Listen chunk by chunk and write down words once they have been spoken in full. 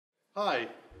Hi,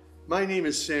 my name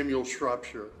is Earle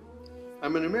Shropshire.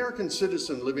 I'm an American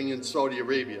citizen living in Saudi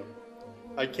Arabia.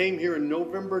 I came here in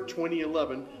November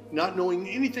 2011, not knowing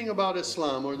anything about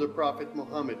Islam or the Prophet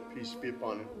Muhammad, peace be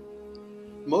upon him.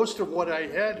 Most of what I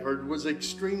had heard was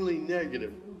extremely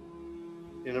negative.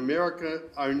 In America,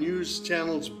 our news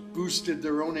channels boosted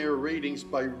their on-air ratings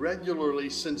by regularly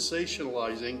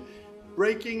sensationalizing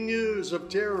breaking news of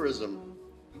terrorism.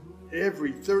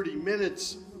 Every 30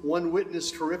 minutes, one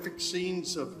witnessed horrific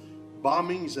scenes of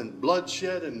bombings and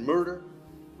bloodshed and murder,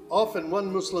 often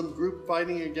one Muslim group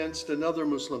fighting against another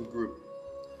Muslim group.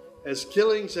 As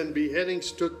killings and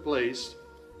beheadings took place,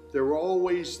 there were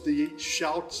always the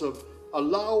shouts of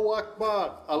Allahu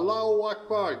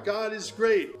Akbar, God is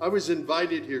great. I was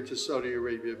invited here to Saudi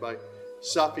Arabia by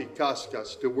Safi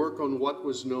Kaskas to work on what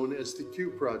was known as the Q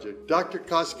Project. Dr.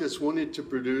 Kaskas wanted to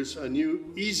produce a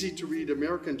new, easy-to-read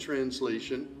American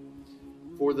translation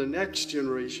for the next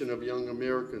generation of young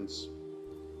Americans.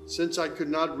 Since I could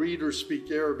not read or speak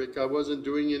Arabic, I wasn't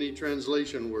doing any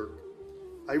translation work.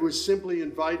 I was simply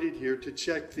invited here to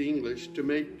check the English to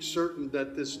make certain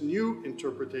that this new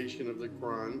interpretation of the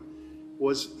Quran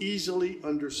was easily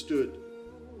understood.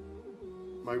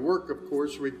 My work, of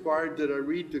course, required that I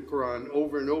read the Quran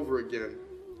over and over again.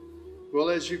 Well,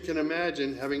 as you can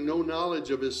imagine, having no knowledge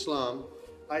of Islam,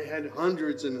 I had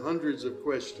hundreds and hundreds of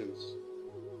questions.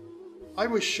 I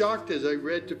was shocked as I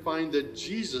read to find that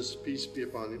Jesus, peace be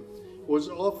upon him, was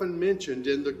often mentioned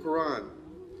in the Quran.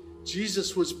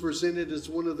 Jesus was presented as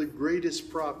one of the greatest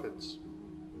prophets.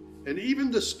 And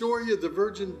even the story of the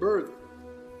virgin birth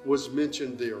was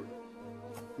mentioned there.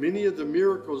 Many of the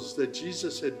miracles that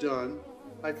Jesus had done,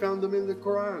 I found them in the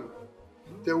Quran.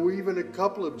 There were even a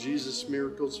couple of Jesus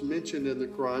miracles mentioned in the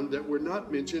Quran that were not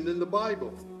mentioned in the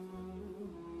Bible.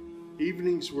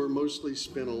 Evenings were mostly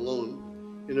spent alone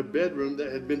in a bedroom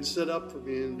that had been set up for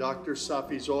me in Dr.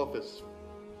 Safi's office.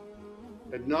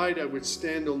 At night, I would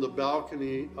stand on the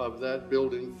balcony of that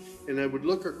building and I would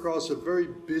look across a very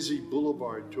busy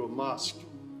boulevard to a mosque.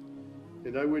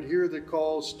 And I would hear the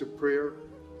calls to prayer.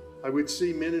 I would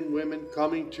see men and women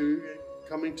coming to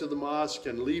the mosque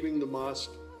and leaving the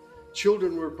mosque.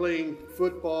 Children were playing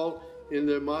football in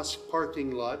the mosque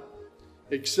parking lot.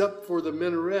 Except for the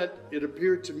minaret, it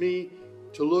appeared to me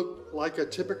to look like a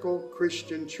typical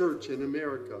Christian church in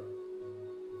America.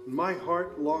 My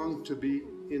heart longed to be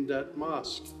in that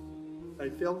mosque. I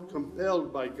felt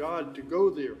compelled by God to go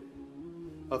there.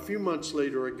 A few months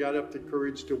later, I got up the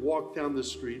courage to walk down the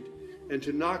street and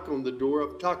to knock on the door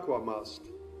of Taqwa Mosque.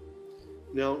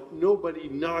 Now, nobody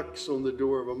knocks on the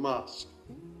door of a mosque.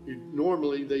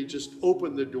 Normally, they just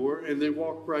open the door and they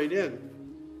walk right in.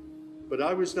 But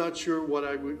I was not sure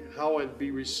how I'd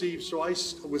be received, so I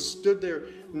stood there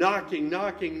knocking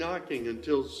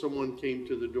until someone came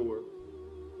to the door.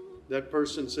 That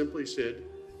person simply said,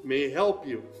 "May I help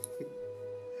you?"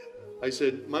 I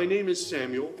said, "My name is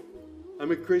Samuel.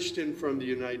 I'm a Christian from the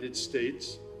United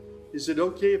States. Is it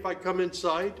okay if I come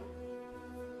inside?"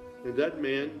 And that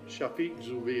man, Shafiq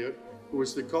Zubir, who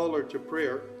was the caller to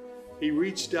prayer, he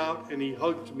reached out and he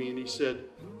hugged me and he said,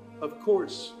 "Of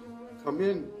course, come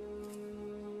in."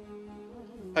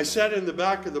 I sat in the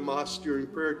back of the mosque during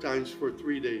prayer times for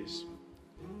 3 days.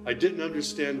 I didn't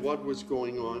understand what was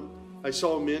going on. I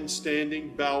saw men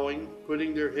standing, bowing,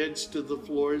 putting their heads to the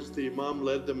floor as the Imam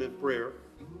led them in prayer.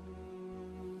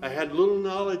 I had little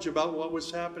knowledge about what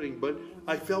was happening, but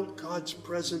I felt God's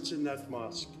presence in that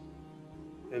mosque.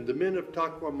 And the men of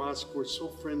Taqwa Mosque were so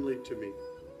friendly to me.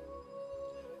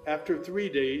 After 3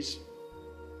 days,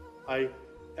 I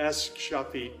asked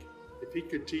Shafiq if he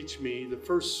could teach me the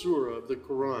first surah of the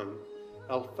Quran,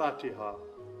 Al-Fatiha.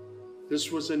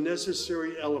 This was a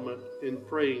necessary element in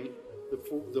praying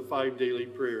the 5 daily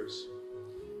prayers.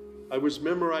 I was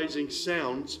memorizing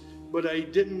sounds, but I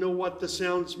didn't know what the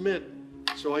sounds meant.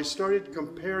 So I started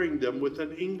comparing them with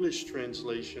an English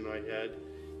translation I had,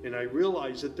 and I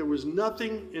realized that there was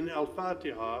nothing in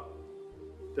Al-Fatiha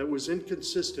that was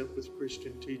inconsistent with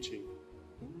Christian teaching.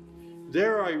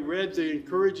 There I read the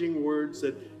encouraging words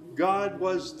that God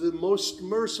was the most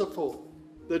merciful,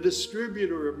 the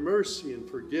distributor of mercy and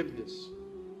forgiveness.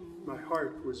 My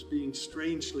heart was being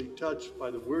strangely touched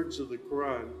by the words of the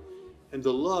Quran and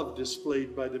the love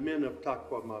displayed by the men of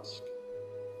Taqwa Mosque.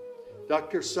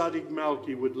 Dr. Sadiq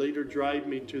Malki would later drive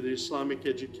me to the Islamic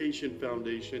Education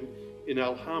Foundation in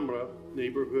Al-Hamra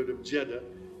neighborhood of Jeddah,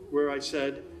 where I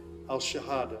said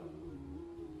Al-Shahada.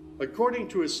 According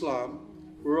to Islam,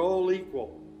 we're all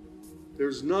equal.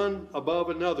 There's none above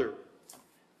another.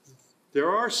 There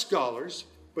are scholars,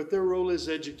 but their role is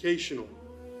educational.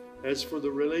 As for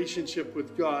the relationship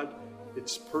with God,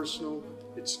 it's personal,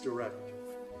 it's direct.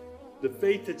 The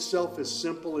faith itself is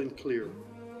simple and clear.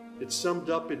 It's summed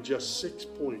up in just 6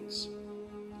 points.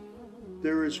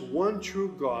 There is one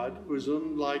true God who is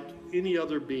unlike any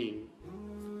other being.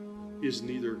 He is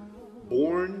neither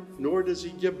born nor does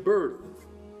he give birth.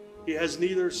 He has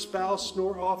neither spouse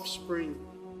nor offspring.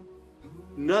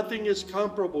 Nothing is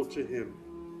comparable to him.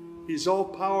 He's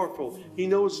all-powerful. He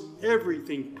knows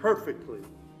everything perfectly.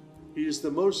 He is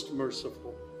the most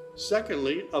merciful.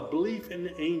 Secondly, a belief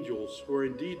in angels who are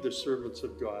indeed the servants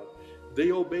of God.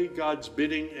 They obey God's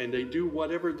bidding and they do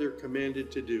whatever they're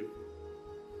commanded to do.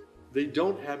 They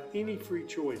don't have any free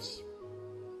choice.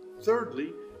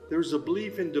 Thirdly, there's a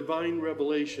belief in divine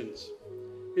revelations.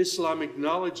 Islam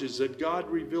acknowledges that God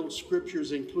revealed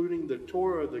scriptures including the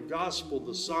Torah, the Gospel,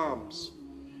 the Psalms.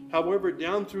 However,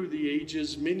 down through the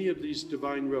ages, many of these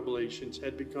divine revelations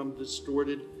had become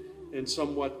distorted and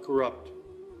somewhat corrupt.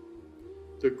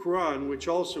 The Quran, which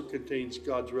also contains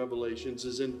God's revelations,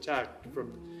 is intact.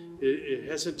 It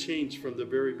hasn't changed from the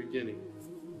very beginning.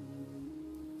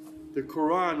 The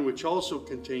Quran, which also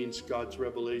contains God's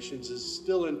revelations, is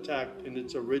still intact in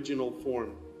its original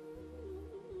form.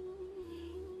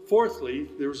 Fourthly,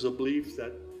 there's a belief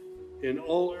that in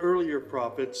all earlier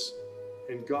prophets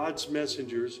and God's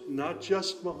messengers, not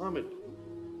just Muhammad.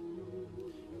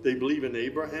 They believe in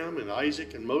Abraham and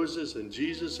Isaac and Moses and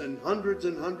Jesus and hundreds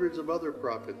of other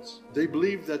prophets. They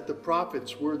believe that the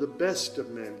prophets were the best of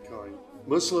mankind.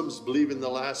 Muslims believe in the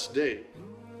last day.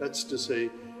 That's to say,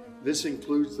 this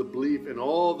includes the belief in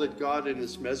all that God and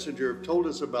his messenger have told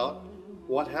us about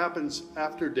what happens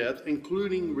after death,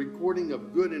 including recording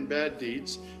of good and bad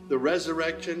deeds, the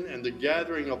resurrection and the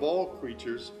gathering of all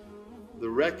creatures, the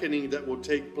reckoning that will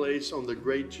take place on the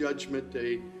great judgment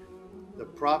day, the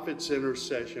prophet's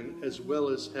intercession, as well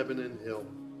as heaven and hell.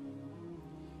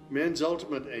 Man's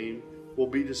ultimate aim will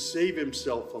be to save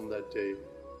himself on that day.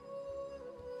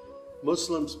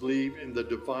 Muslims believe in the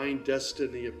divine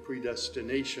destiny of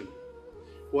predestination.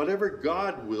 Whatever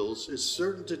God wills is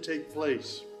certain to take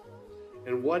place,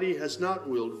 and what he has not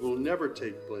willed will never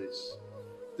take place.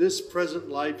 This present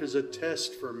life is a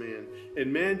test for man,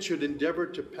 and man should endeavor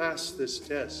to pass this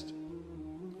test.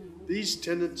 These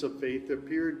tenets of faith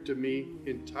appeared to me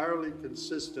entirely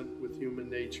consistent with human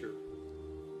nature.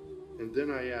 And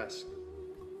then I asked,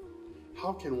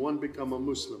 how can one become a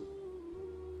Muslim?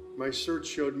 My search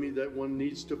showed me that one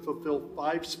needs to fulfill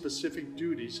 5 specific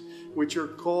duties, which are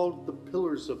called the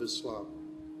pillars of Islam.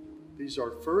 These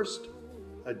are: first,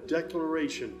 a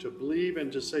declaration to believe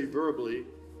and to say verbally,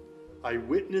 I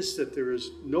witness that there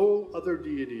is no other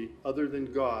deity other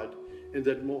than God, and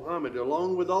that Muhammad,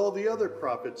 along with all the other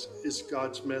prophets, is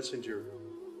God's messenger.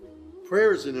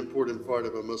 Prayer is an important part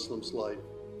of a Muslim's life.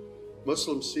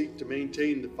 Muslims seek to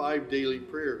maintain the 5 daily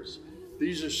prayers.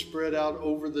 These are spread out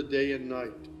over the day and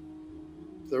night.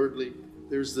 Thirdly,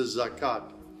 there's the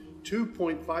zakat.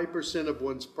 2.5% of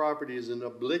one's property is an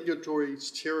obligatory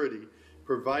charity,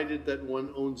 provided that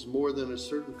one owns more than a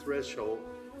certain threshold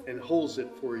and holds it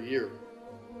for a year.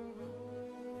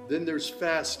 Then there's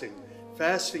fasting.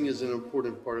 Fasting is an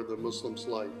important part of the Muslim's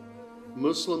life.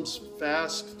 Muslims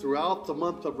fast throughout the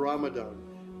month of Ramadan.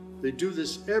 They do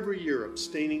this every year,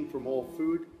 abstaining from all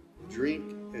food,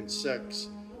 drink, and sex,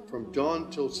 from dawn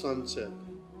till sunset.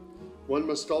 One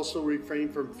must also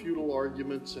refrain from futile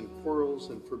arguments and quarrels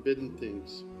and forbidden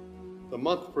things. The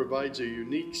month provides a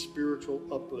unique spiritual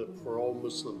uplift for all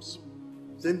Muslims.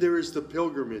 Then there is the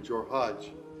pilgrimage or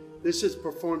Hajj. This is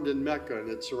performed in Mecca and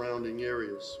its surrounding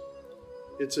areas.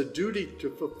 It's a duty to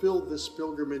fulfill this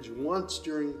pilgrimage once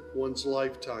during one's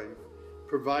lifetime,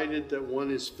 provided that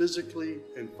one is physically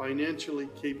and financially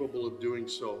capable of doing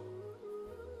so.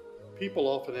 People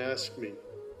often ask me,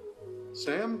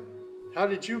 Sam, how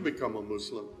did you become a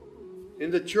Muslim?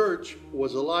 In the church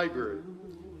was a library,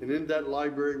 and in that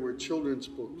library were children's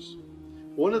books.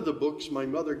 One of the books my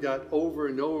mother got over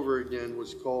and over again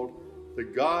was called The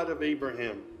God of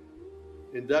Abraham.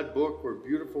 In that book were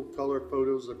beautiful color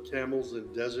photos of camels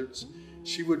and deserts.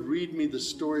 She would read me the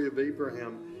story of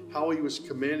Abraham, how he was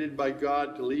commanded by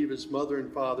God to leave his mother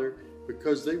and father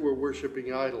because they were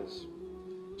worshiping idols.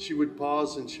 She would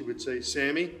pause and she would say,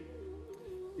 Sammy,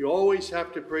 you always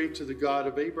have to pray to the God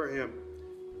of Abraham.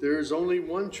 There is only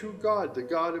one true God, the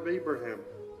God of Abraham.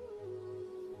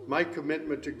 My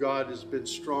commitment to God has been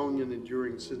strong and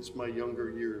enduring since my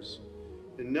younger years.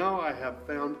 And now I have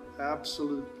found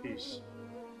absolute peace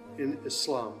in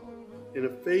Islam, in a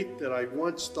faith that I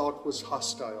once thought was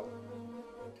hostile.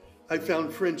 I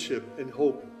found friendship and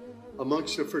hope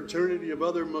amongst a fraternity of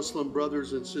other Muslim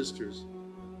brothers and sisters.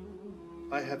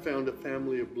 I have found a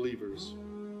family of believers.